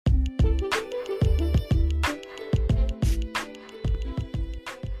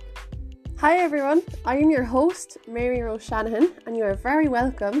Hi everyone, I am your host, Mary Rose Shanahan, and you are very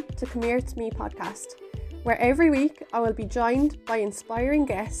welcome to Come Here to Me podcast, where every week I will be joined by inspiring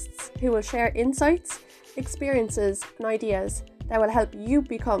guests who will share insights, experiences, and ideas that will help you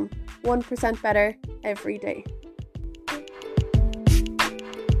become 1% better every day.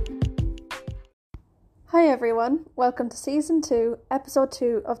 Hi everyone, welcome to Season 2, Episode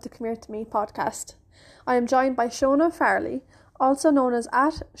 2 of the Come Here to Me podcast. I am joined by Shona Farley, also known as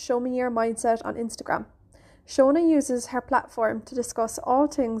 @ShowMeYourMindset on Instagram. Shona uses her platform to discuss all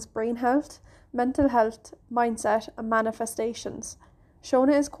things brain health, mental health, mindset and manifestations.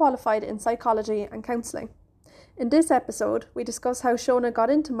 Shona is qualified in psychology and counselling. In this episode, we discuss how Shona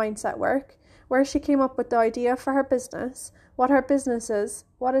got into mindset work, where she came up with the idea for her business, what her business is,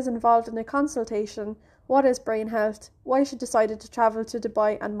 what is involved in a consultation, what is brain health, why she decided to travel to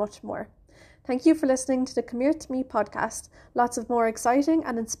Dubai and much more. Thank you for listening to the Come Here to Me podcast. Lots of more exciting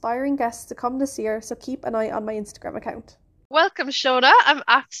and inspiring guests to come this year, so keep an eye on my Instagram account. Welcome, Shona. I'm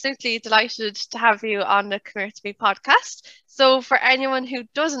absolutely delighted to have you on the Come Here to Me podcast. So for anyone who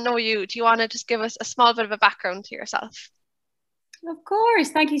doesn't know you, do you want to just give us a small bit of a background to yourself? Of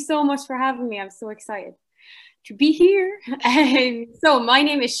course. Thank you so much for having me. I'm so excited to be here. So my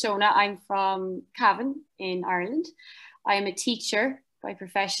name is Shona. I'm from Cavan in Ireland. I am a teacher by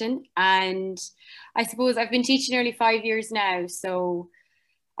profession, and I suppose I've been teaching nearly 5 years now, so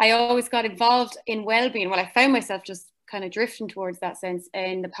I always got involved in well-being. Well, I found myself just kind of drifting towards that sense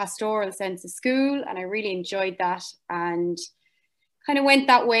in the pastoral sense of school, and I really enjoyed that and kind of went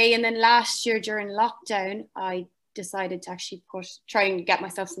that way. And then last year during lockdown I decided to actually try and get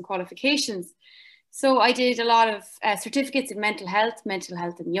myself some qualifications. So I did a lot of certificates in mental health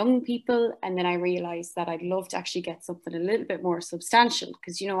in young people. And then I realized that I'd love to actually get something a little bit more substantial,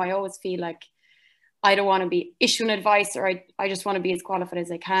 because, you know, I always feel like I don't want to be issuing advice, or I just want to be as qualified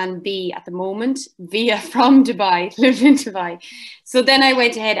as I can be at the moment from Dubai, living in Dubai. So then I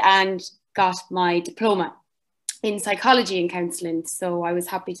went ahead and got my diploma in psychology and counselling. So I was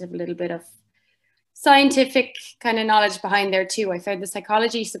happy to have a little bit of scientific kind of knowledge behind there too. I found the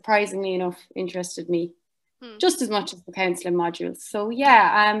psychology, surprisingly enough, interested me just as much as the counselling modules. So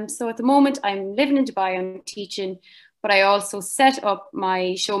yeah, so at the moment I'm living in Dubai, I'm teaching, but I also set up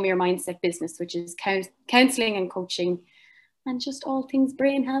my Show Me Your Mindset business, which is counselling and coaching and just all things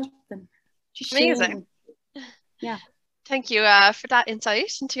brain health. And just amazing. Yeah. Thank you for that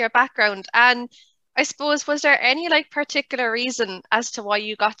insight into your background. And I suppose, was there any particular reason as to why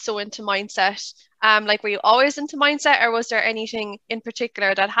you got so into mindset? Were you always into mindset, or was there anything in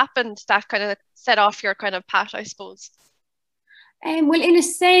particular that happened that kind of set off your kind of path, I suppose? Well, in a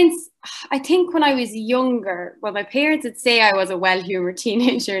sense, I think when I was younger, well, my parents would say I was a well-humoured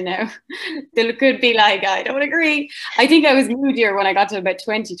teenager now. They could be like, I don't agree. I think I was moodier when I got to about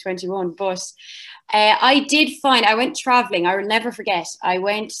 20, 21, but I did find, I went travelling. I will never forget. I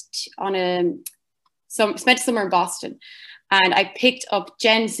went on spent summer in Boston, and I picked up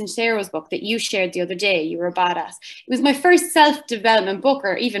Jen Sincero's book that you shared the other day, You Were a Badass. It was my first self-development book,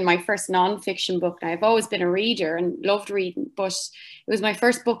 or even my first non-fiction book. Now, I've always been a reader and loved reading, but it was my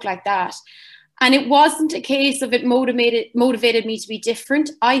first book like that. And it wasn't a case of it motivated me to be different.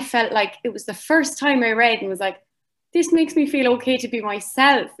 I felt like it was the first time I read and was like, this makes me feel okay to be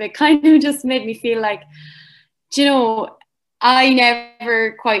myself. It kind of just made me feel like, you know, I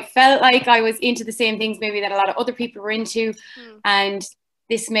never quite felt like I was into the same things maybe that a lot of other people were into. And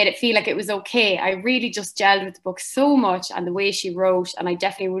this made it feel like it was okay. I really just gelled with the book so much, and the way she wrote, and I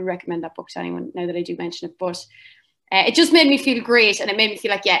definitely would recommend that book to anyone now that I do mention it. But it just made me feel great, and it made me feel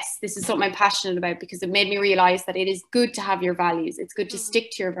like, yes, this is something I'm passionate about, because it made me realize that it is good to have your values. It's good to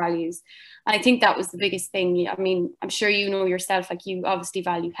stick to your values. And I think that was the biggest thing. I mean, I'm sure you know yourself, like you obviously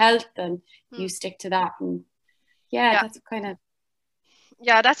value health, and you stick to that. And yeah, that's kind of.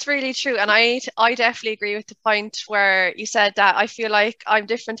 Yeah, that's really true. And I definitely agree with the point where you said that I feel like I'm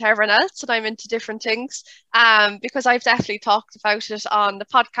different to everyone else and I'm into different things. Because I've definitely talked about it on the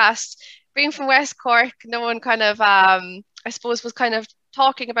podcast. Being from West Cork, no one kind of, I suppose, was kind of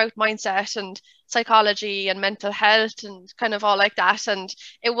talking about mindset and psychology and mental health and kind of all like that. And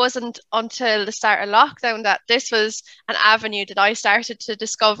it wasn't until the start of lockdown that this was an avenue that I started to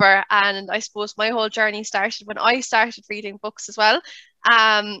discover. And I suppose my whole journey started when I started reading books as well.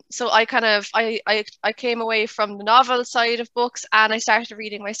 So I kind of I came away from the novel side of books, and I started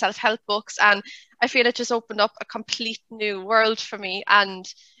reading my self-help books, and I feel it just opened up a complete new world for me. And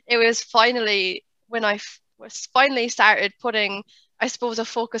it was finally when I was finally started putting I suppose, a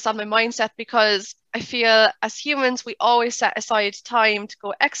focus on my mindset, because I feel as humans, we always set aside time to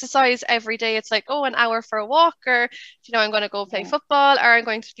go exercise every day. It's like, oh, an hour for a walk, or, I'm going to go play football, or I'm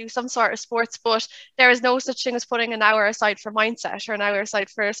going to do some sort of sports. But there is no such thing as putting an hour aside for mindset or an hour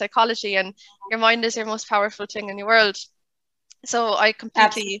aside for psychology. And your mind is your most powerful thing in the world. So I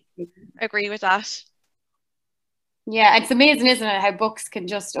completely agree with that. Yeah, it's amazing, isn't it, how books can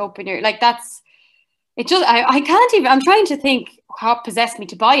just open your, like, that's, it just, I can't even, I'm trying to think how it possessed me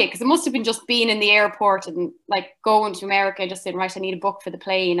to buy it, because it must have been just being in the airport and like going to America, just saying, right, I need a book for the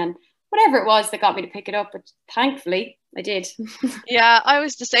plane, and whatever it was that got me to pick it up. But thankfully I did. Yeah, I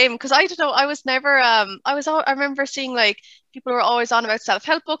was the same, because I don't know, I was never I remember seeing like people were always on about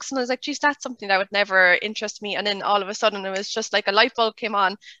self-help books, and I was like, geez, that's something that would never interest me. And then all of a sudden it was just like a light bulb came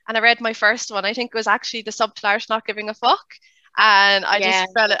on, and I read my first one. I think it was actually The Subtle Art of Not Giving a Fuck. And I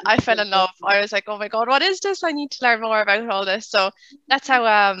fell in love. I was like, oh my God, what is this? I need to learn more about all this. So that's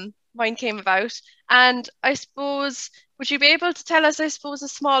how mine came about. And I suppose, would you be able to tell us, I suppose, a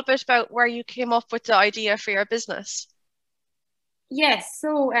small bit about where you came up with the idea for your business? Yes,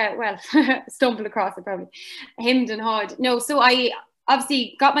 so well, stumbled across it probably, hemmed and hawed. No, so I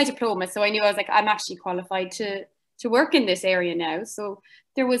obviously got my diploma, so I knew I was like, I'm actually qualified to work in this area now. So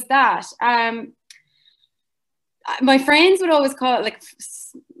there was that. My friends would always call it, like,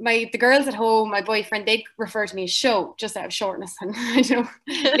 the girls at home, my boyfriend, they'd refer to me as Show, just out of shortness and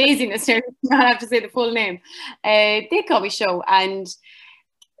laziness. I have to say the full name. They call me Show, and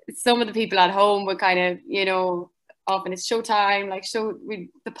some of the people at home would kind of, often it's showtime, like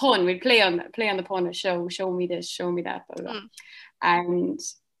the pun, we'd play on the pun of show me this, show me that, blah, blah, blah. And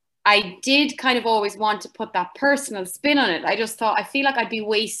I did kind of always want to put that personal spin on it. I just thought, I feel like I'd be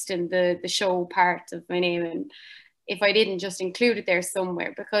wasting the show part of my name, and if I didn't just include it there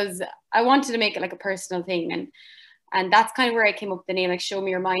somewhere, because I wanted to make it like a personal thing, and that's kind of where I came up with the name, like Show Me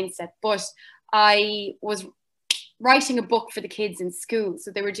Your Mindset. But I was writing a book for the kids in school,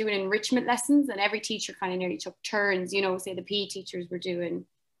 so they were doing enrichment lessons, and every teacher kind of nearly took turns, say the PE teachers were doing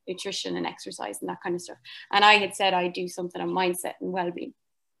nutrition and exercise and that kind of stuff, and I had said I'd do something on mindset and well-being.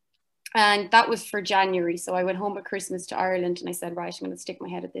 And that was for January. So I went home at Christmas to Ireland, and I said, right, I'm going to stick my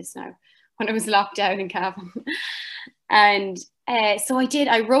head at this now, when I was locked down in Cavan. And so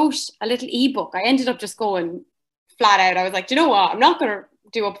I wrote a little ebook. I ended up just going flat out. I was like, do you know what? I'm not going to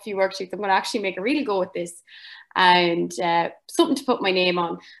do up a few worksheets. I'm going to actually make a real go at this, and something to put my name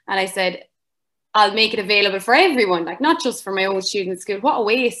on. And I said, I'll make it available for everyone, like not just for my own students at school. What a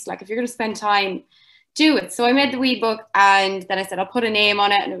waste. Like, if you're going to spend time, do it. So I made the wee book, and then I said, I'll put a name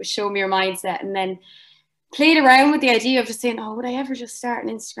on it, and it was Show Me Your Mindset. And then played around with the idea of just saying, oh, would I ever just start an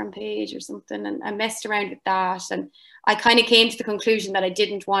Instagram page or something? And I messed around with that. And I kind of came to the conclusion that I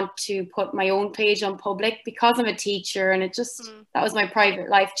didn't want to put my own page on public, because I'm a teacher, and it just, that was my private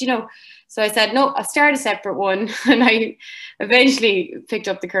life, So I said, no, I'll start a separate one. And I eventually picked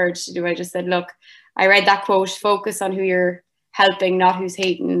up the courage to do it. I just said, look, I read that quote, focus on who you're helping, not who's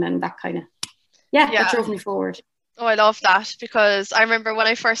hating, and that kind of, that drove me forward. Oh, I love that, because I remember when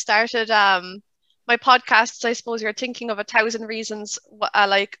I first started my podcasts, I suppose you're thinking of 1,000 reasons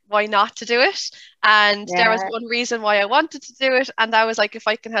like why not to do it, and there was one reason why I wanted to do it, and that was like, if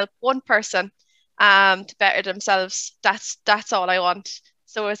I can help one person to better themselves, that's all I want.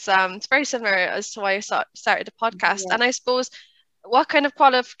 So it's very similar as to why I started the podcast. And I suppose, what kind of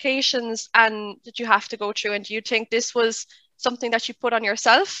qualifications did you have to go through, and do you think this was something that you put on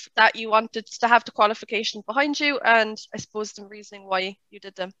yourself, that you wanted to have the qualification behind you, and I suppose the reasoning why you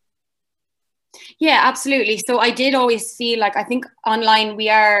did them? Yeah, absolutely. So I did always feel like, I think online we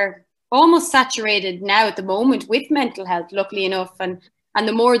are almost saturated now at the moment with mental health, luckily enough, and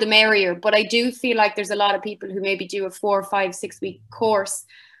the more the merrier. But I do feel like there's a lot of people who maybe do a 4, 5, 6 week course,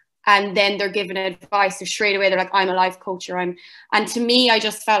 and then they're given advice, so straight away they're like, I'm a life coach, and to me, I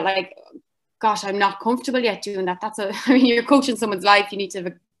just felt like, gosh, I'm not comfortable yet doing that. You're coaching someone's life. You need to have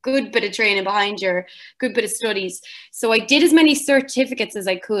a good bit of training behind your good bit of studies. So I did as many certificates as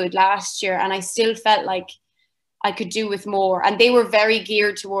I could last year, and I still felt like I could do with more. And they were very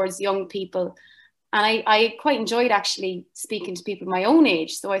geared towards young people. And I quite enjoyed actually speaking to people my own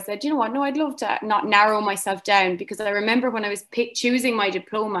age. So I said, you know what, no, I'd love to not narrow myself down, because I remember when I was choosing my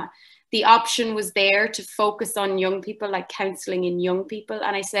diploma, the option was there to focus on young people, like counselling in young people.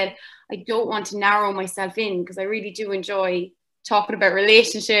 And I said, I don't want to narrow myself in, because I really do enjoy talking about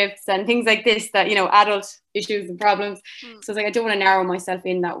relationships and things like this, that, adult issues and problems. So I was like, I don't want to narrow myself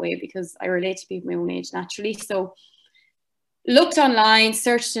in that way, because I relate to people my own age naturally. So looked online,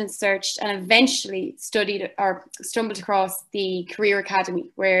 searched, and eventually stumbled across the Career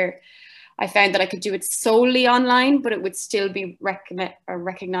Academy, where I found that I could do it solely online, but it would still be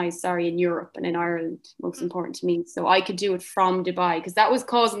recognized, in Europe and in Ireland, most important to me. So I could do it from Dubai, because that was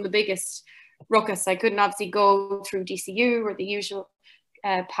causing the biggest ruckus. I couldn't obviously go through DCU or the usual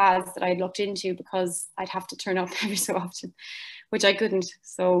paths that I'd looked into, because I'd have to turn up every so often, which I couldn't.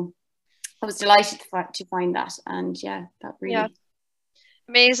 So I was delighted to find that. And yeah, that really... Yeah.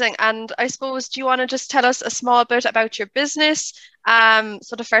 Amazing. And I suppose, do you want to just tell us a small bit about your business?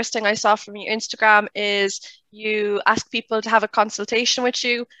 So the first thing I saw from your Instagram is you ask people to have a consultation with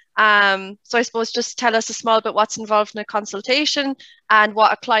you. So I suppose just tell us a small bit what's involved in a consultation and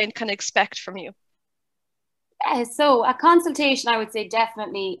what a client can expect from you. So a consultation, I would say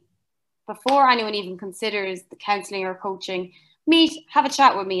definitely, before anyone even considers the counselling or coaching, have a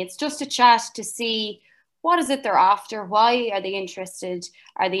chat with me. It's just a chat to see what is it they're after, why are they interested?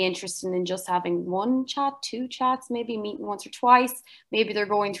 Are they interested in just having one chat, two chats, maybe meeting once or twice? Maybe they're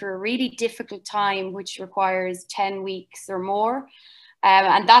going through a really difficult time, which requires 10 weeks or more.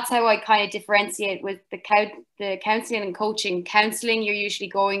 And that's how I kind of differentiate with the counselling and coaching. Counselling, you're usually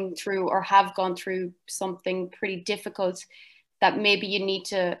going through or have gone through something pretty difficult that maybe you need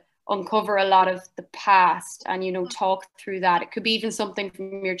to uncover a lot of the past and, you know, talk through that. It could be even something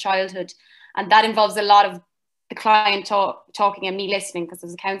from your childhood. And that involves a lot of the client talking and me listening, because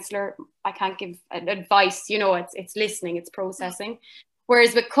as a counsellor, I can't give advice, you know, it's listening, it's processing.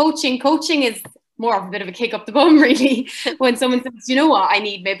 Whereas with coaching is more of a bit of a kick up the bum, really. When someone says, you know what, I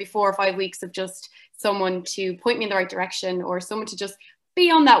need maybe 4 or 5 weeks of just someone to point me in the right direction, or someone to just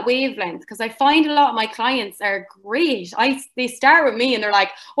be on that wavelength. Because I find a lot of my clients are great. They start with me and they're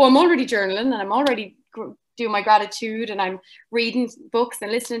like, oh, I'm already journaling and I'm already doing my gratitude and I'm reading books and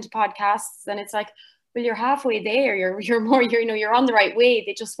listening to podcasts. And it's like, well, you're halfway there. You're on the right way.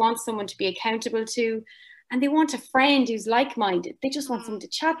 They just want someone to be accountable to. And they want a friend who's like-minded. They just want someone to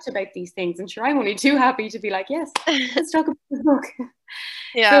chat about these things. And sure, I'm only too happy to be like, yes, let's talk about the book.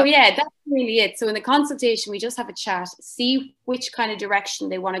 Yeah. So yeah, that's really it. So in the consultation, we just have a chat, see which kind of direction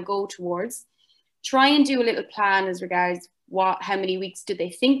they want to go towards, try and do a little plan as regards how many weeks do they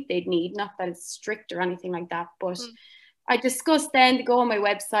think they'd need. Not that it's strict or anything like that, but I discuss then to go on my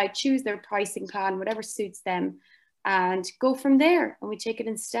website, choose their pricing plan, whatever suits them, and go from there. And we take it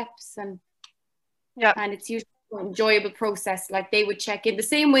in steps. And it's usually an enjoyable process. Like they would check in the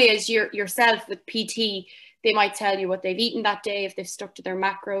same way as yourself with PT. They might tell you what they've eaten that day, if they've stuck to their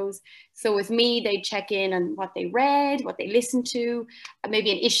macros. So with me, they'd check in on what they read, what they listened to,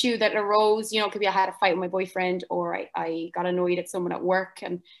 maybe an issue that arose. You know, it could be I had a fight with my boyfriend, or I got annoyed at someone at work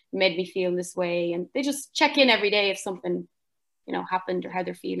and made me feel this way. And they just check in every day if something, you know, happened, or how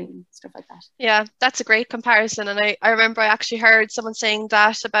they're feeling, stuff like that. Yeah, that's a great comparison. And I remember I actually heard someone saying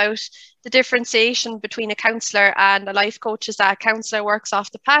that about the differentiation between a counsellor and a life coach is that a counsellor works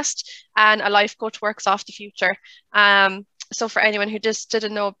off the past and a life coach works off the future. So for anyone who just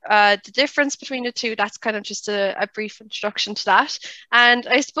didn't know the difference between the two, that's kind of just a brief introduction to that. And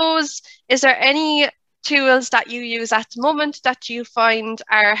I suppose, is there any tools that you use at the moment that you find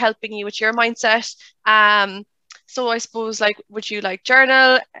are helping you with your mindset? So I suppose, like, would you like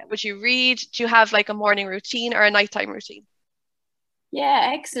journal? Would you read? Do you have like a morning routine or a nighttime routine?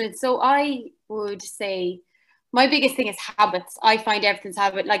 Yeah, excellent. So I would say my biggest thing is habits. I find everything's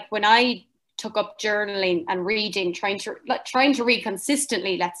habit. Like when I took up journaling and reading, trying to read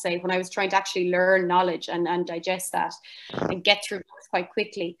consistently, let's say, when I was trying to actually learn knowledge and digest that and get through books quite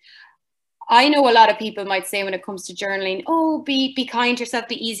quickly. I know a lot of people might say when it comes to journaling, oh, be kind to yourself,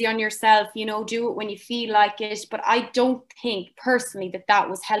 be easy on yourself, you know, do it when you feel like it. But I don't think personally that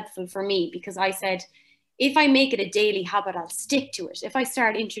was helpful for me, because I said, if I make it a daily habit, I'll stick to it. If I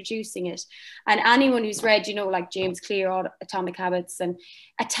start introducing it, and anyone who's read, you know, like James Clear, Atomic Habits, and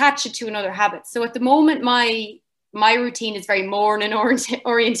attach it to another habit. So at the moment, my routine is very morning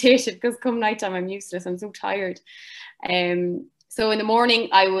orientated, because come nighttime, I'm useless. I'm so tired. So in the morning,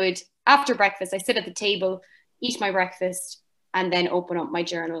 I would, after breakfast, I sit at the table, eat my breakfast, and then open up my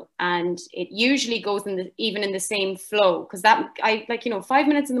journal. And it usually goes even in the same flow, because 5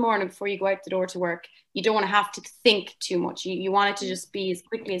 minutes in the morning before you go out the door to work, you don't want to have to think too much. You want it to just be as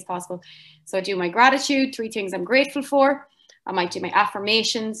quickly as possible. So I do my gratitude, 3 things I'm grateful for. I might do my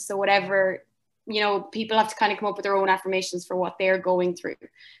affirmations. So whatever, you know, people have to kind of come up with their own affirmations for what they're going through.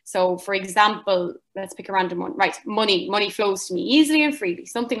 So for example, let's pick a random one. Right, money flows to me easily and freely,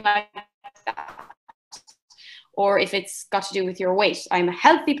 something like that. Or if it's got to do with your weight, I'm a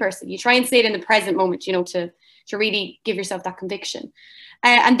healthy person. You try and say it in the present moment, you know, to really give yourself that conviction.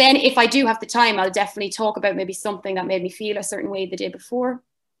 And then if I do have the time, I'll definitely talk about maybe something that made me feel a certain way the day before,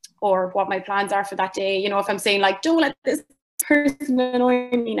 or what my plans are for that day. You know, if I'm saying like, don't let this person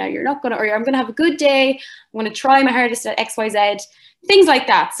annoying me now. You're not going to, or I'm going to have a good day. I'm going to try my hardest at XYZ, things like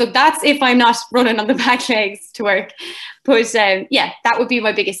that. So that's if I'm not running on the back legs to work. But yeah, that would be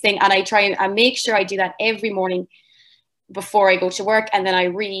my biggest thing. And I try and make sure I do that every morning before I go to work. And then I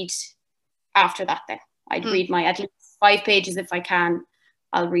read after that then. I'd read my at least 5 pages if I can.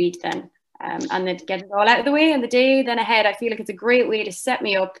 I'll read then. And then get it all out of the way, and the day then ahead, I feel like it's a great way to set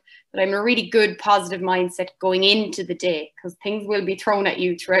me up that I'm a really good positive mindset going into the day, because things will be thrown at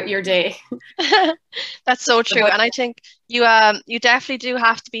you throughout your day. That's so true. And I think you definitely do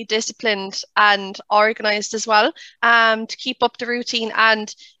have to be disciplined and organized as well, to keep up the routine.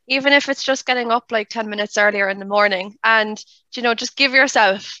 And even if it's just getting up like 10 minutes earlier in the morning, and just give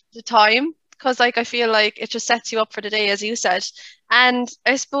yourself the time, because like I feel like it just sets you up for the day, as you said. And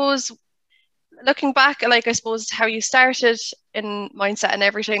I suppose looking back, like I suppose how you started in mindset and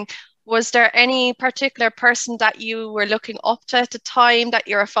everything, was there any particular person that you were looking up to at the time that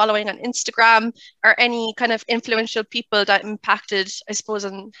you were following on Instagram, or any kind of influential people that impacted, I suppose,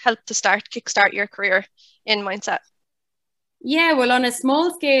 and helped to kickstart your career in mindset? Yeah, well, on a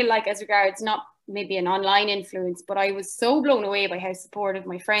small scale, like as regards not maybe an online influence, but I was so blown away by how supportive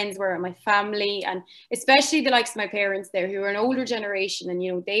my friends were and my family, and especially the likes of my parents there, who are an older generation, and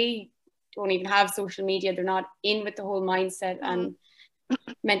they don't even have social media. They're not in with the whole mindset and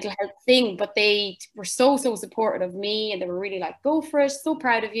mental health thing, but they were so supportive of me, and they were really like, go for it, so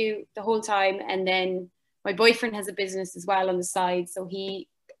proud of you the whole time. And then my boyfriend has a business as well on the side, so he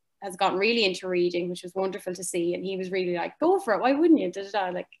has gotten really into reading, which was wonderful to see, and he was really like, go for it, why wouldn't you,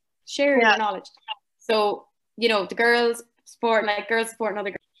 like share your knowledge. So the girls supporting other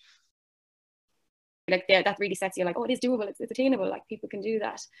girls, like that really sets you like, oh, it is doable, it's attainable, like people can do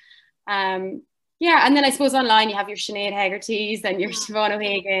that. Yeah, and then I suppose online you have your Sinead Hegarty's and your Siobhan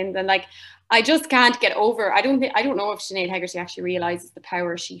O'Hagan's, and like I just can't get over. I don't know if Sinead Hegarty actually realizes the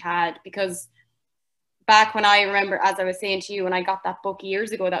power she had, because back when I remember, as I was saying to you, when I got that book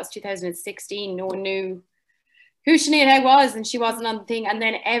years ago, that was 2016, no one knew who Sinead Heg was, and she wasn't on the thing. And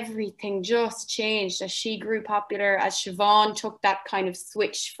then everything just changed as she grew popular, as Siobhan took that kind of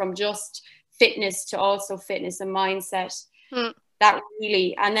switch from just fitness to also fitness and mindset. That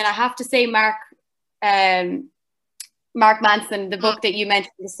really, and then I have to say Mark Manson, the book that you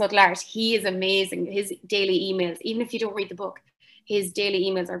mentioned, The Subtle Art, he is amazing. His daily emails, even if you don't read the book, his daily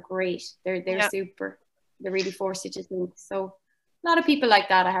emails are great. They're super. They really force you to think. So a lot of people like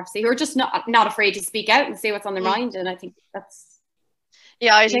that, I have to say, who are just not afraid to speak out and say what's on their mind. And I think that's...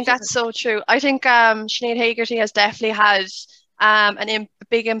 Yeah, I think that's so true. I think Sinead Hegarty has definitely had a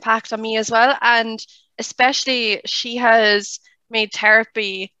big impact on me as well. And especially she has made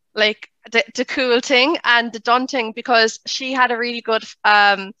therapy like the cool thing and the done thing, because she had a really good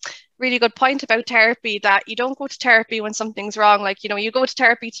point about therapy, that you don't go to therapy when something's wrong. Like, you go to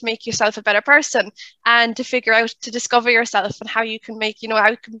therapy to make yourself a better person and to figure out, to discover yourself and how you can make, how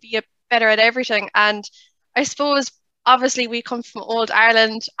you can be better at everything. And I suppose, obviously, we come from old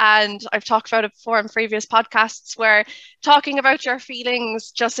Ireland, and I've talked about it before in previous podcasts, where talking about your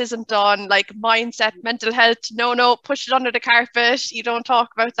feelings just isn't done. Like mindset, mental health, no, push it under the carpet. You don't talk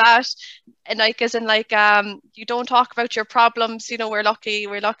about that. And like, as in like, you don't talk about your problems. We're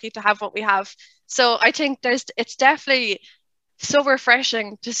lucky to have what we have. So I think it's definitely so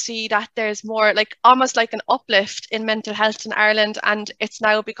refreshing to see that there's more, like almost like an uplift in mental health in Ireland, and it's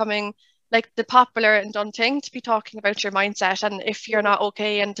now becoming like the popular and done thing to be talking about your mindset, and if you're not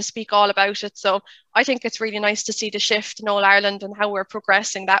okay, and to speak all about it. So I think it's really nice to see the shift in all Ireland and how we're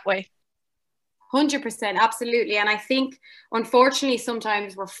progressing that way. 100%, absolutely. And I think, unfortunately,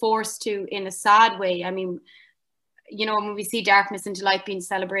 sometimes we're forced to, in a sad way. I mean, when we see darkness into light being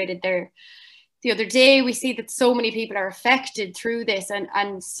celebrated there the other day, we see that so many people are affected through this,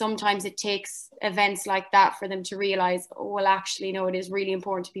 and sometimes it takes events like that for them to realize, oh, well, actually, no, it is really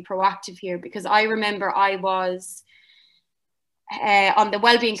important to be proactive here. Because I remember I was on the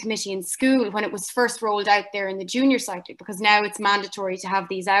wellbeing committee in school when it was first rolled out there in the junior cycle, because now it's mandatory to have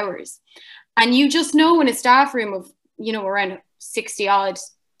these hours. And you just know, in a staff room of, around 60 odd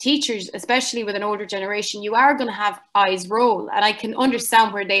teachers, especially with an older generation, you are going to have eyes roll. And I can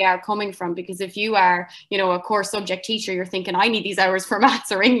understand where they are coming from, because if you are, a core subject teacher, you're thinking, I need these hours for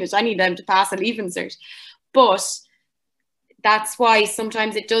maths or English. I need them to pass a Leaving Cert. But that's why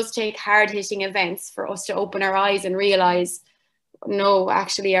sometimes it does take hard-hitting events for us to open our eyes and realize, no,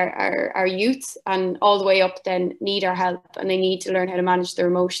 actually our youth and all the way up then need our help, and they need to learn how to manage their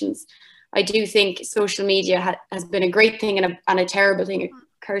emotions. I do think social media has been a great thing and a terrible thing, a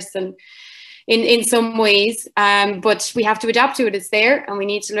curse in in some ways, but we have to adapt to it. It's there, and we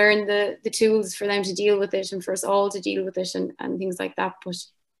need to learn the tools for them to deal with it, and for us all to deal with it, and things like that. But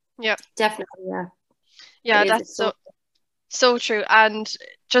yeah, definitely, yeah, that's so true. And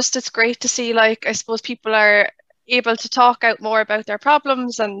just it's great to see, like, I suppose people are able to talk out more about their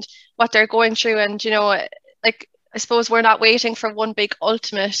problems and what they're going through, and like, I suppose we're not waiting for one big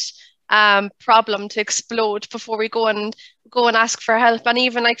ultimate problem to explode before we go and ask for help. And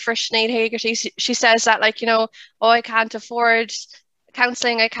even like for Sinead Haggerty, she says that, like, oh, I can't afford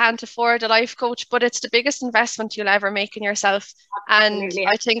counseling, I can't afford a life coach, but it's the biggest investment you'll ever make in yourself. Absolutely. And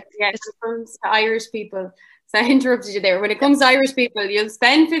I think when it comes to Irish people, so I interrupted you there. When it comes to Irish people, you'll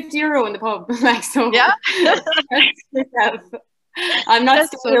spend €50 in the pub. Like, so yeah. I'm not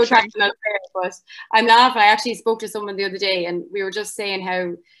stereotyping out there, but I'm laughing. I actually spoke to someone the other day, and we were just saying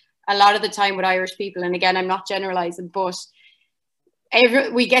how a lot of the time with Irish people, and again, I'm not generalizing, but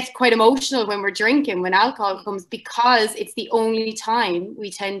we get quite emotional when we're drinking, when alcohol comes, because it's the only time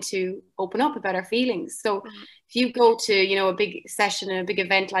we tend to open up about our feelings. So if you go to, a big session, a big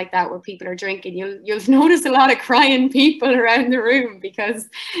event like that where people are drinking, you'll notice a lot of crying people around the room, because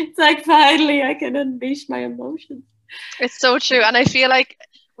it's like, finally I can unleash my emotions. It's so true. And I feel like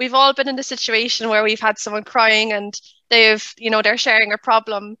we've all been in the situation where we've had someone crying, and they're sharing a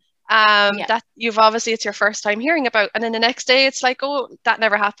problem that you've obviously, it's your first time hearing about, and then the next day it's like, oh, that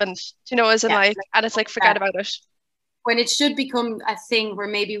never happened, like, and it's like, forget about it. When it should become a thing where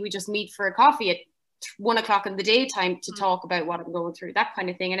maybe we just meet for a coffee at 1 o'clock in the daytime to talk about what I'm going through, that kind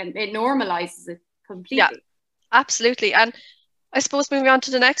of thing, and it normalizes it completely. Yeah, absolutely. And I suppose moving on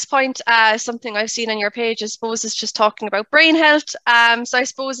to the next point, something I've seen on your page, I suppose, is just talking about brain health. So I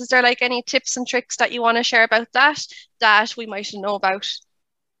suppose, is there like any tips and tricks that you want to share about that we might know about?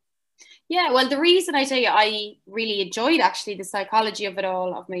 Yeah, well, the reason I tell you I really enjoyed actually the psychology of it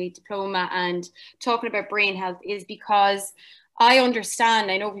all, of my diploma and talking about brain health, is because I understand,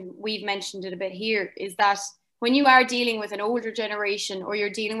 I know we've mentioned it a bit here, is that when you are dealing with an older generation, or you're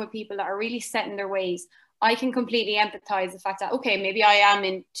dealing with people that are really set in their ways, I can completely empathize the fact that, okay, maybe I am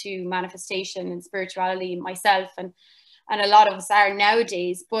into manifestation and spirituality myself, and a lot of us are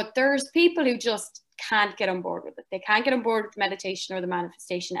nowadays, but there's people who just can't get on board with it. They can't get on board with the meditation or the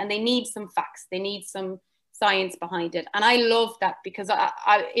manifestation, and they need some facts. They need some science behind it. And I love that, because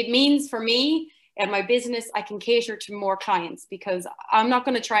it means for me and my business, I can cater to more clients, because I'm not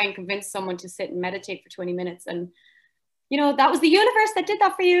going to try and convince someone to sit and meditate for 20 minutes and, that was the universe that did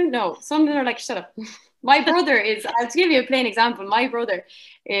that for you. No, some of them are like, shut up. My brother is, I'll give you a plain example. My brother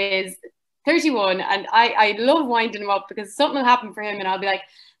is 31, and I love winding him up, because something will happen for him and I'll be like,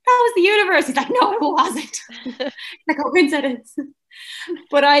 that was the universe. He's like, no, it wasn't. Like a coincidence.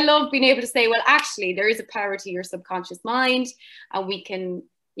 But I love being able to say, well, actually, there is a power to your subconscious mind, and we can,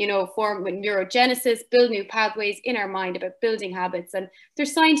 form with neurogenesis, build new pathways in our mind about building habits. And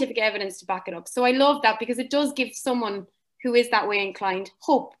there's scientific evidence to back it up. So I love that, because it does give someone who is that way inclined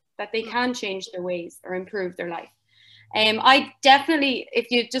hope that they can change their ways or improve their life. I definitely,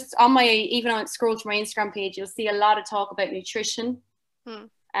 if you just scroll to my Instagram page, you'll see a lot of talk about nutrition.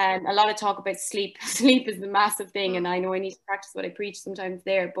 And a lot of talk about sleep. Sleep is the massive thing, and I know I need to practice what I preach sometimes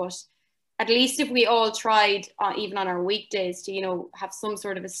there, but at least if we all tried, even on our weekdays, to, have some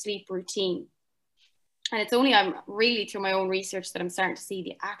sort of a sleep routine. And it's only, I'm really through my own research that I'm starting to see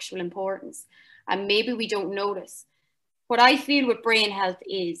the actual importance, and maybe we don't notice. What I feel with brain health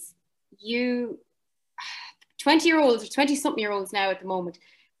is 20-year-olds or 20-something-year-olds now at the moment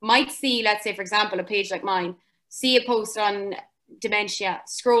might see, let's say, for example, a page like mine, see a post on dementia,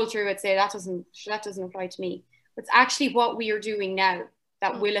 scroll through it, say that doesn't apply to me. But it's actually what we are doing now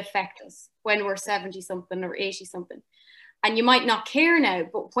that will affect us when we're 70 something or 80 something. And you might not care now,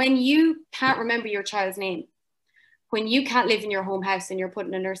 but when you can't remember your child's name, when you can't live in your home house and you're put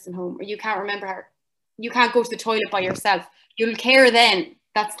in a nursing home, or you can't remember her, you can't go to the toilet by yourself, you'll care then.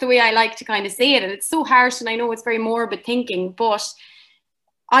 That's the way I like to kind of say it. And it's so harsh, and I know it's very morbid thinking, but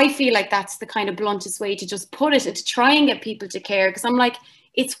I feel like that's the kind of bluntest way to just put it, and to try and get people to care. Because I'm like,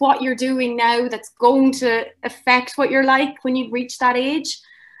 it's what you're doing now that's going to affect what you're like when you reach that age.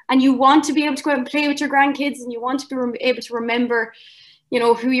 And you want to be able to go out and play with your grandkids, and you want to be able to remember,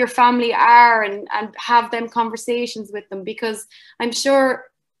 who your family are, and have them conversations with them. Because I'm sure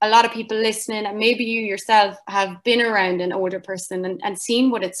a lot of people listening, and maybe you yourself, have been around an older person and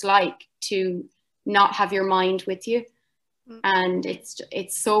seen what it's like to not have your mind with you. And it's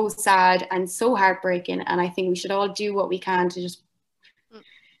so sad and so heartbreaking. And I think we should all do what we can to just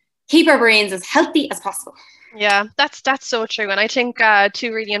keep our brains as healthy as possible. Yeah, that's so true. And I think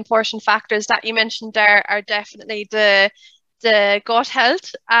two really important factors that you mentioned there are definitely the the gut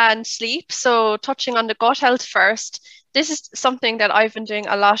health and sleep. So touching on the gut health first, this is something that I've been doing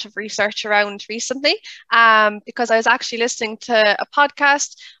a lot of research around recently, because I was actually listening to a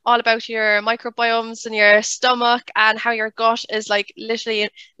podcast all about your microbiomes in your stomach and how your gut is like literally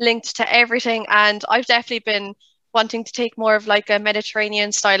linked to everything. And I've definitely been wanting to take more of like a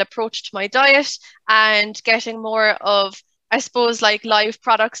Mediterranean style approach to my diet and getting more of, I suppose, like live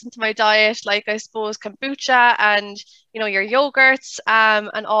products into my diet, like I suppose kombucha and, you know, your yogurts,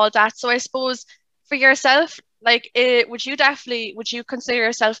 and all that. So I suppose for yourself, like would you consider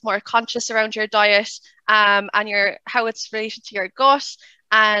yourself more conscious around your diet, and your how it's related to your gut,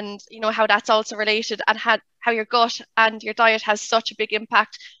 and you know how that's also related, and how your gut and your diet has such a big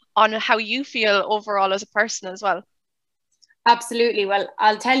impact on how you feel overall as a person as well? Absolutely. Well,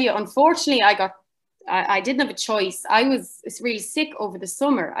 I'll tell you, unfortunately, I didn't have a choice. I was really sick over the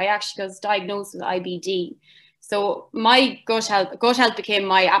summer. I actually was diagnosed with IBD. So my gut health became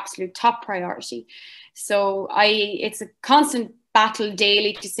my absolute top priority. So it's a constant battle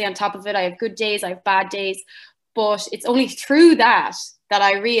daily to stay on top of it. I have good days, I have bad days, but it's only through that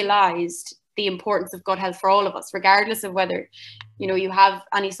I realized the importance of gut health for all of us, regardless of whether, you know, you have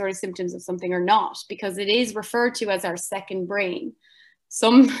any sort of symptoms of something or not, because it is referred to as our second brain.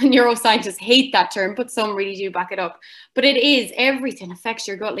 Some neuroscientists hate that term, but some really do back it up. But it is, everything affects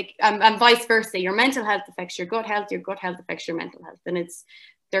your gut, like, and vice versa. Your mental health affects your gut health affects your mental health, and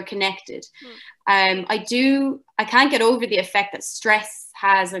they're connected. I can't get over the effect that stress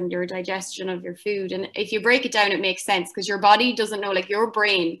has on your digestion of your food. And if you break it down, it makes sense, because your body doesn't know, like your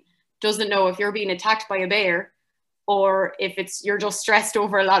brain doesn't know if you're being attacked by a bear or if you're just stressed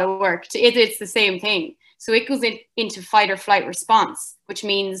over a lot of work. It's the same thing. So it goes into fight or flight response, which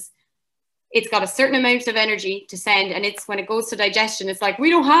means it's got a certain amount of energy to send. And it's when it goes to digestion, it's like, we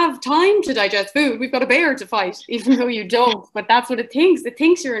don't have time to digest food. We've got a bear to fight, even though you don't. But that's what it thinks. It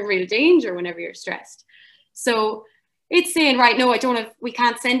thinks you're in real danger whenever you're stressed. So it's saying, right, no, we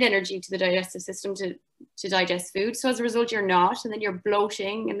can't send energy to the digestive system to digest food. So as a result, you're not. And then you're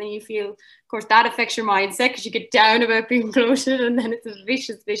bloating. And then you feel, of course, that affects your mindset because you get down about being bloated. And then it's a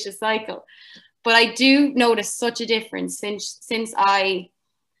vicious cycle. But I do notice such a difference since I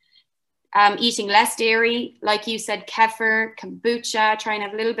am eating less dairy, like you said, kefir, kombucha, try and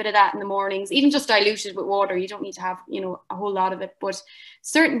have a little bit of that in the mornings, even just diluted with water. You don't need to have, you know, a whole lot of it, but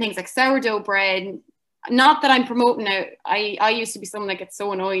certain things like sourdough bread, not that I'm promoting it. I used to be someone that gets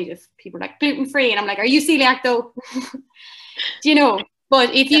so annoyed if people are like gluten-free, and I'm like, are you celiac though? Do you know?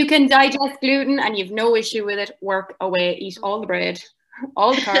 But if you can digest gluten and you've no issue with it, work away, eat all the bread,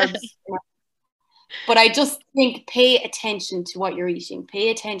 all the carbs. But I just think pay attention to what you're eating. Pay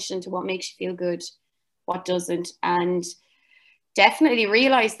attention to what makes you feel good, what doesn't. And definitely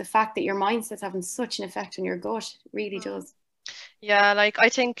realize the fact that your mindset's having such an effect on your gut. It really does. Yeah, like I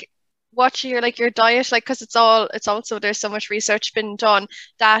think watch your diet, like, because it's also, there's so much research been done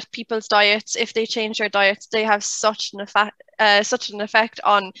that people's diets, if they change their diets, they have such an effect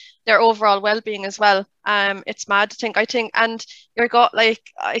on their overall well-being as well. It's mad to think. I think, and your gut, like,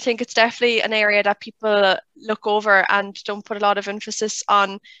 I think it's definitely an area that people look over and don't put a lot of emphasis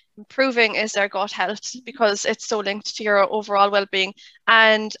on improving, is their gut health, because it's so linked to your overall well-being.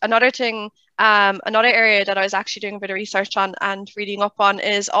 And another thing, another area that I was actually doing a bit of research on and reading up on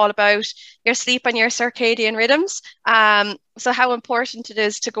is all about your sleep and your circadian rhythms. So how important it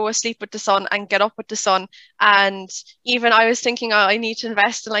is to go asleep with the sun and get up with the sun. And even I was thinking, I need to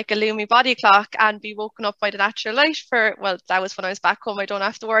invest in like a Lumi body clock and be woken up by the natural light well, that was when I was back home. I don't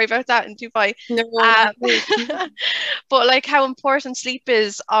have to worry about that in Dubai. No. But like how important sleep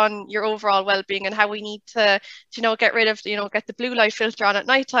is on your overall well-being, and how we need to get rid of, get the blue light filter on at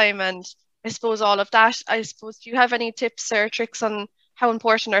nighttime, and I suppose all of that. I suppose, do you have any tips or tricks on how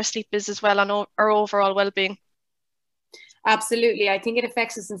important our sleep is as well on our overall well-being? Absolutely. I think it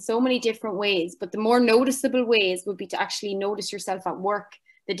affects us in so many different ways, but the more noticeable ways would be to actually notice yourself at work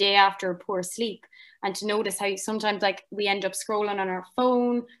the day after a poor sleep, and to notice how sometimes, like, we end up scrolling on our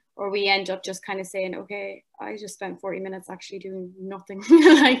phone, or we end up just kind of saying, okay, I just spent 40 minutes actually doing nothing,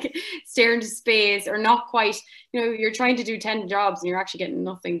 like staring into space, or not quite, you're trying to do 10 jobs and you're actually getting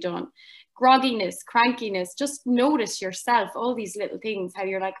nothing done. Grogginess, crankiness, just notice yourself, all these little things, how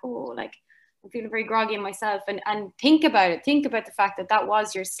you're like, oh, like, I'm feeling very groggy in myself, and think about it. Think about the fact that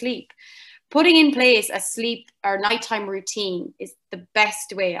was your sleep. Putting in place a sleep or nighttime routine is the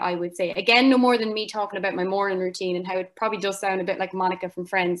best way, I would say. Again, no more than me talking about my morning routine and how it probably does sound a bit like Monica from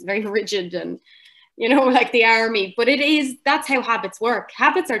Friends, very rigid and, like the army. But that's how habits work.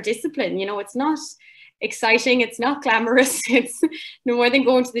 Habits are discipline. It's not exciting. It's not glamorous. It's no more than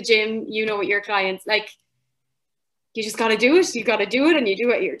going to the gym, with your clients. Like, you just got to do it. You got to do it, and you do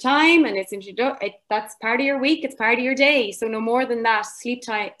it at your time, and that's part of your week. It's part of your day. So no more than that. Sleep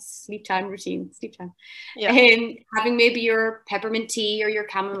time routine. Yeah. Having maybe your peppermint tea or your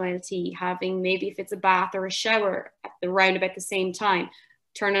chamomile tea. Having maybe if it's a bath or a shower at around about the same time.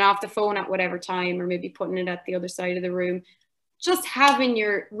 Turning off the phone at whatever time, or maybe putting it at the other side of the room. Just having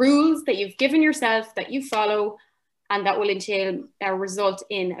your rules that you've given yourself that you follow, and that will entail or result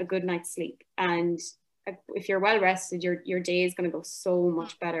in a good night's sleep. And if you're well rested, your day is going to go so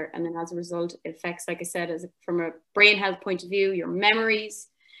much better. And then as a result, it affects, like I said, from a brain health point of view, your memories,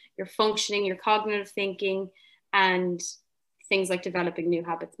 your functioning, your cognitive thinking, and things like developing new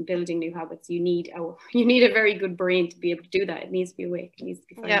habits and building new habits. You need a very good brain to be able to do that. It needs to be awake. It needs to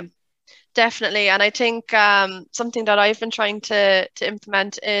be fine. Yeah, definitely. And I think something that I've been trying to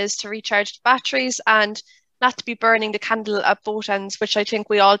implement is to recharge the batteries and not to be burning the candle at both ends, which I think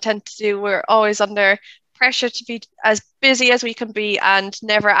we all tend to do. We're always under pressure to be as busy as we can be and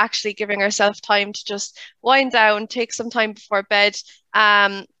never actually giving ourselves time to just wind down, take some time before bed.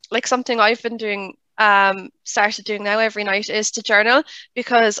 Like something I've been doing, started doing now every night is to journal,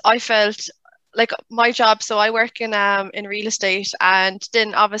 because I felt like my job, so I work in real estate, and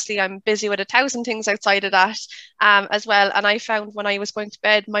then obviously I'm busy with 1,000 things outside of that as well. And I found when I was going to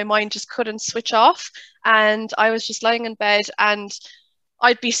bed, my mind just couldn't switch off, and I was just lying in bed, and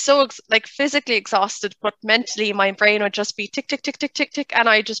I'd be so like physically exhausted, but mentally my brain would just be tick, tick, tick, tick, tick, tick, and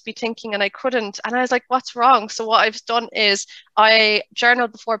I'd just be thinking, and I couldn't. And I was like, what's wrong? So what I've done is I journal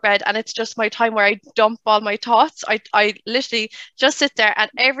before bed, and it's just my time where I dump all my thoughts. I literally just sit there,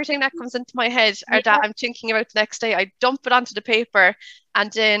 and everything that comes into my head or that I'm thinking about the next day, I dump it onto the paper,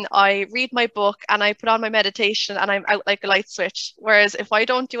 and then I read my book and I put on my meditation, and I'm out like a light switch. Whereas if I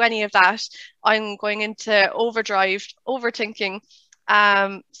don't do any of that, I'm going into overdrive, overthinking.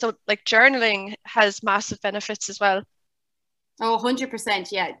 So like journaling has massive benefits as well. Oh,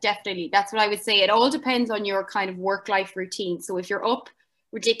 100%. Yeah, definitely. That's what I would say. It all depends on your kind of work-life routine. So if you're up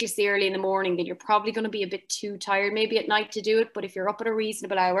ridiculously early in the morning, then you're probably going to be a bit too tired maybe at night to do it. But if you're up at a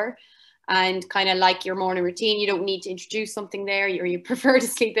reasonable hour and kind of like your morning routine, you don't need to introduce something there, or you prefer to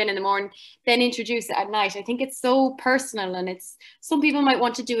sleep in the morning, then introduce it at night. I think it's so personal, and some people might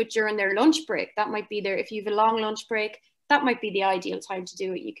want to do it during their lunch break. That might be if you have a long lunch break, that might be the ideal time to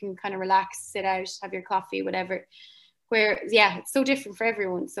do it. You can kind of relax, sit out, have your coffee, whatever. Where, yeah, it's so different for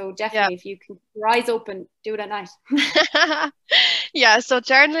everyone. So definitely, if you can keep your eyes open, do it at night. Yeah, so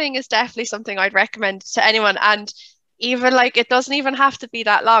journaling is definitely something I'd recommend to anyone. And even like, it doesn't even have to be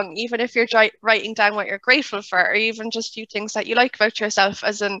that long. Even if you're writing down what you're grateful for, or even just a few things that you like about yourself,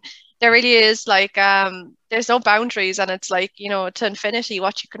 as in there really is like, there's no boundaries, and it's like, to infinity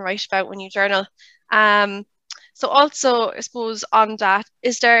what you can write about when you journal. So also, I suppose on that,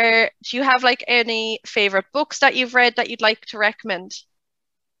 do you have like any favorite books that you've read that you'd like to recommend?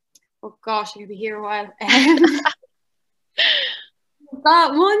 Oh gosh, I'll be here a while.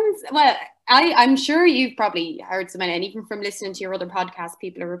 I'm sure you've probably heard so many, and even from listening to your other podcasts,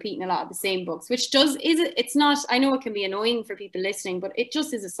 people are repeating a lot of the same books, which it's not, I know it can be annoying for people listening, but it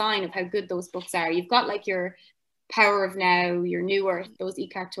just is a sign of how good those books are. You've got like your Power of Now, your New Earth, those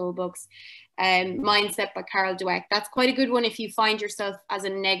Eckhart Tolle books. Mindset by Carol Dweck. That's quite a good one if you find yourself as a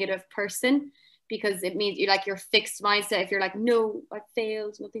negative person, because it means you're fixed mindset. If you're like, no, I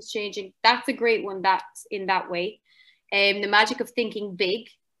failed, nothing's changing, that's a great one that's in that way. The Magic of Thinking Big,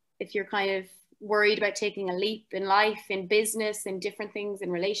 if you're kind of worried about taking a leap in life, in business, in different things,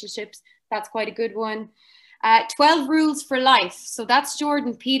 in relationships, that's quite a good one. 12 Rules for Life. So that's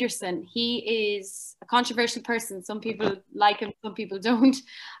Jordan Peterson. He is a controversial person. Some people like him, some people don't.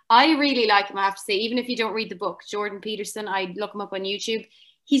 I really like him, I have to say, even if you don't read the book. Jordan Peterson, I look him up on YouTube.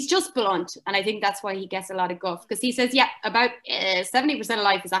 He's just blunt, and I think that's why he gets a lot of guff, because he says, yeah, about 70% of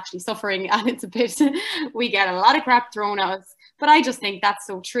life is actually suffering, and it's a bit, we get a lot of crap thrown at us. But I just think that's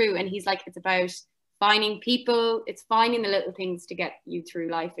so true. And he's like, it's about finding people, it's finding the little things to get you through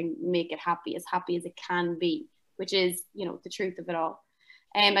life and make it as happy as it can be, which is, the truth of it all.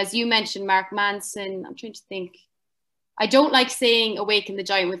 As you mentioned, Mark Manson, I'm trying to think. I don't like saying Awaken the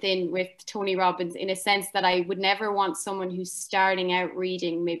Giant Within with Tony Robbins, in a sense that I would never want someone who's starting out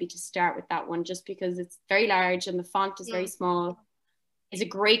reading maybe to start with that one, just because it's very large and the font is very small. It's a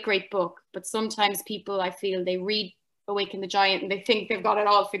great, great book. But sometimes people, I feel, they read Awaken the Giant and they think they've got it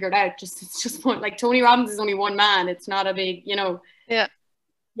all figured out. It's just one, like Tony Robbins is only one man. It's not a big, Yeah.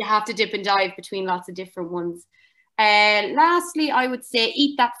 You have to dip and dive between lots of different ones. Lastly, I would say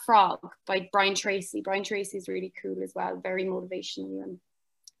Eat That Frog by Brian Tracy. Brian Tracy is really cool as well. Very motivational. And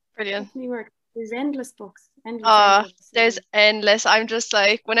brilliant. There's endless books. There's endless. I'm just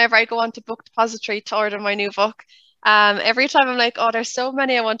like, whenever I go onto Book Depository to order my new book, Every time I'm like, oh, there's so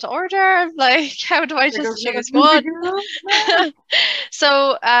many I want to order. I'm like, how do I just choose one?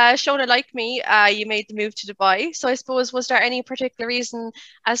 So, Shona, like me, you made the move to Dubai. So I suppose, was there any particular reason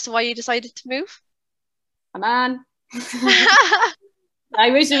as to why you decided to move? A man. I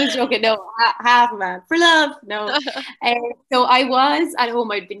wish I was joking. No, half a man for love. No. So I was at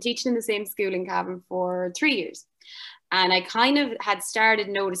home. I'd been teaching in the same school in Cavan for 3 years. And I kind of had started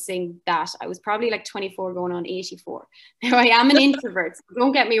noticing that I was probably like 24 going on 84. Now I am an introvert. So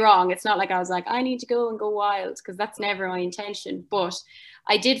don't get me wrong. It's not like I was like, I need to go and go wild, because that's never my intention. But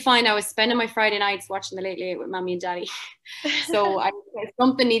I did find I was spending my Friday nights watching the Late Late with Mommy and Daddy. So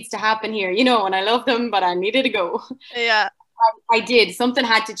something needs to happen here, you know, and I love them, but I needed to go. Yeah. I did. Something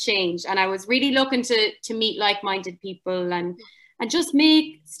had to change. And I was really looking to meet like-minded people and just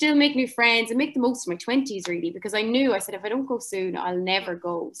still make new friends and make the most of my 20s, really, because I knew, I said, if I don't go soon, I'll never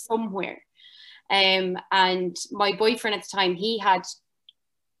go somewhere. And my boyfriend at the time, he had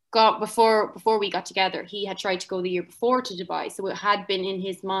got, before we got together, he had tried to go the year before to Dubai. So it had been in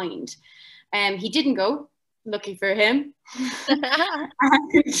his mind. He didn't go, lucky for him.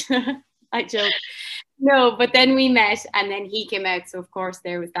 And, I joke. No, but then we met and then he came out. So of course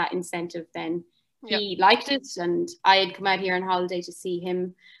there was that incentive then. He liked it, and I had come out here on holiday to see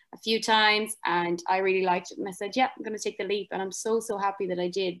him a few times, and I really liked it. And I said, yeah, I'm going to take the leap. And I'm so happy that I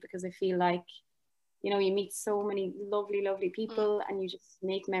did, because I feel like, you know, you meet so many lovely, lovely people and you just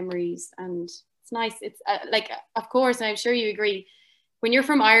make memories, and it's nice. It's like, of course, and I'm sure you agree, when you're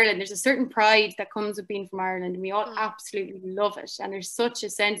from Ireland, there's a certain pride that comes with being from Ireland, and we all absolutely love it. And there's such a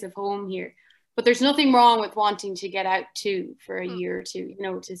sense of home here. But there's nothing wrong with wanting to get out too for a year or two, you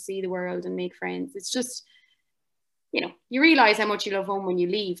know, to see the world and make friends. It's just, you know, you realize how much you love home when you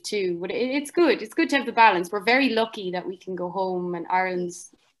leave too. But it's good. It's good to have the balance. We're very lucky that we can go home, and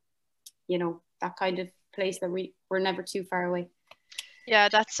Ireland's, you know, that kind of place that we're never too far away. Yeah,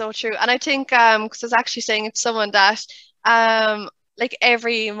 that's so true. And I think, because I was actually saying to someone that, like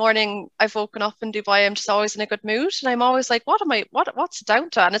every morning I've woken up in Dubai, I'm just always in a good mood, and I'm always like, what's it down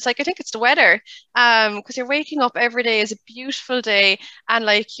to? And it's like, I think it's the weather, because you're waking up every day is a beautiful day, and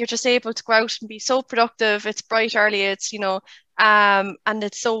like you're just able to go out and be so productive. It's bright early, it's, you know, and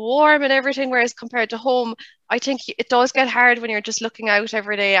it's so warm and everything, whereas compared to home, I think it does get hard when you're just looking out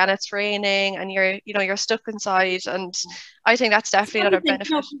every day and it's raining and you're stuck inside, and I think that's definitely another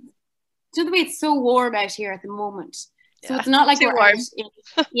benefit. So the way it's so warm out here at the moment. So it's not like we're out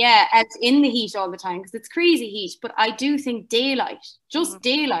in the heat all the time, because it's crazy heat. But I do think daylight,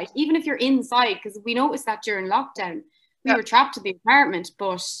 daylight, even if you're inside, because we noticed that during lockdown, we were trapped in the apartment,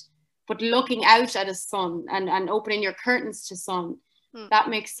 but looking out at a sun and opening your curtains to sun, that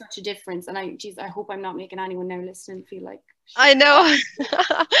makes such a difference. And I hope I'm not making anyone now listening feel like, I know.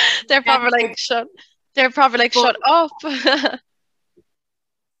 They're probably like, shut up.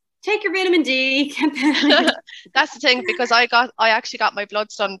 Take your vitamin D. That's the thing, because I actually got my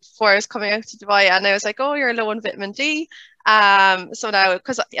bloods done before I was coming out to Dubai, and I was like, oh, you're low on vitamin D. So now,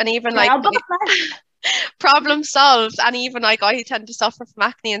 and even like problem solved, and even like I tend to suffer from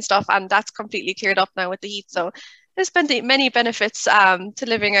acne and stuff, and that's completely cleared up now with the heat. So there's been many benefits to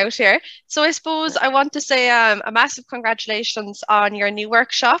living out here. So I suppose I want to say a massive congratulations on your new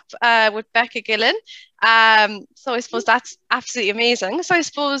workshop with Becca Gillen. So I suppose that's absolutely amazing. So I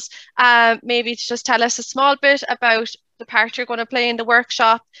suppose maybe to just tell us a small bit about the part you're going to play in the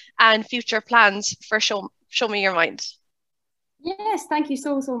workshop and future plans for Show Me Your Mind. Yes, thank you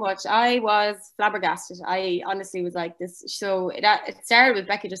so much. I was flabbergasted. I honestly was like this. So it started with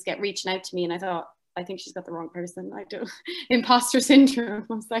Becca just reaching out to me, and I thought, I think she's got the wrong person. I do. Imposter syndrome.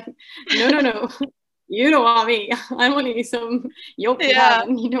 I was like, no. You don't want me. I'm only some yoke,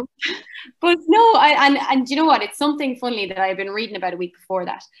 you know. But no, and you know what? It's something funny that I've been reading about a week before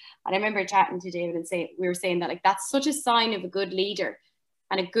that. And I remember chatting to David and we were saying that like that's such a sign of a good leader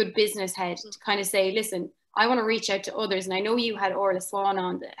and a good business head to kind of say, listen, I want to reach out to others. And I know you had Orla Swan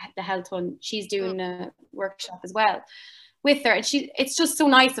on the Health One. She's doing a workshop as well with her. And it's just so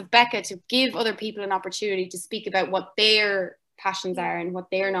nice of Becca to give other people an opportunity to speak about what their passions are and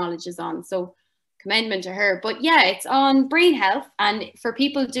what their knowledge is on. So commendment to her. But yeah, it's on brain health, and for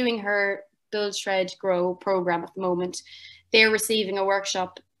people doing her Build, Shred, Grow program at the moment, they're receiving a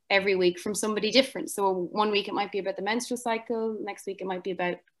workshop every week from somebody different. So one week it might be about the menstrual cycle, next week it might be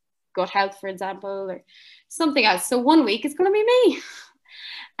about gut health, for example, or something else. So one week it's going to be me.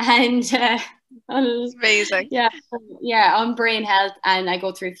 And Amazing. Yeah, on brain health, and I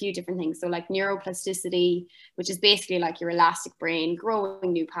go through a few different things. So like neuroplasticity, which is basically like your elastic brain,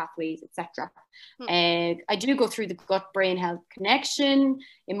 growing new pathways, etc. I do go through the gut brain health connection,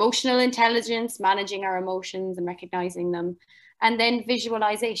 emotional intelligence, managing our emotions and recognizing them, and then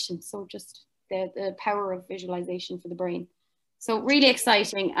visualization. So just the power of visualization for the brain. So really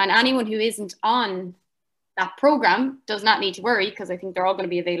exciting. And anyone who isn't on that program does not need to worry, because I think they're all going to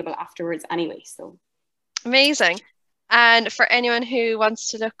be available afterwards anyway. So amazing. And for anyone who wants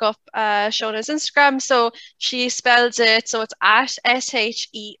to look up Shona's Instagram, so she spells it, so it's at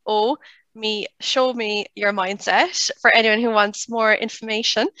SHEO show me your mindset, for anyone who wants more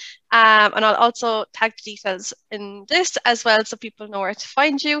information. And I'll also tag the details in this as well, so people know where to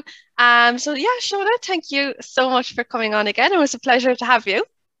find you. So yeah, Shona, thank you so much for coming on again. It was a pleasure to have you.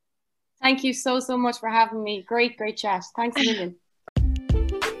 Thank you so much for having me. Great chat. Thanks a million.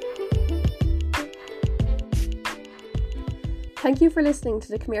 Thank you for listening to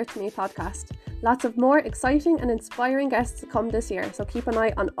the Come Here To Me podcast. Lots of more exciting and inspiring guests to come this year, so keep an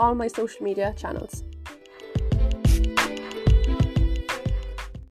eye on all my social media channels.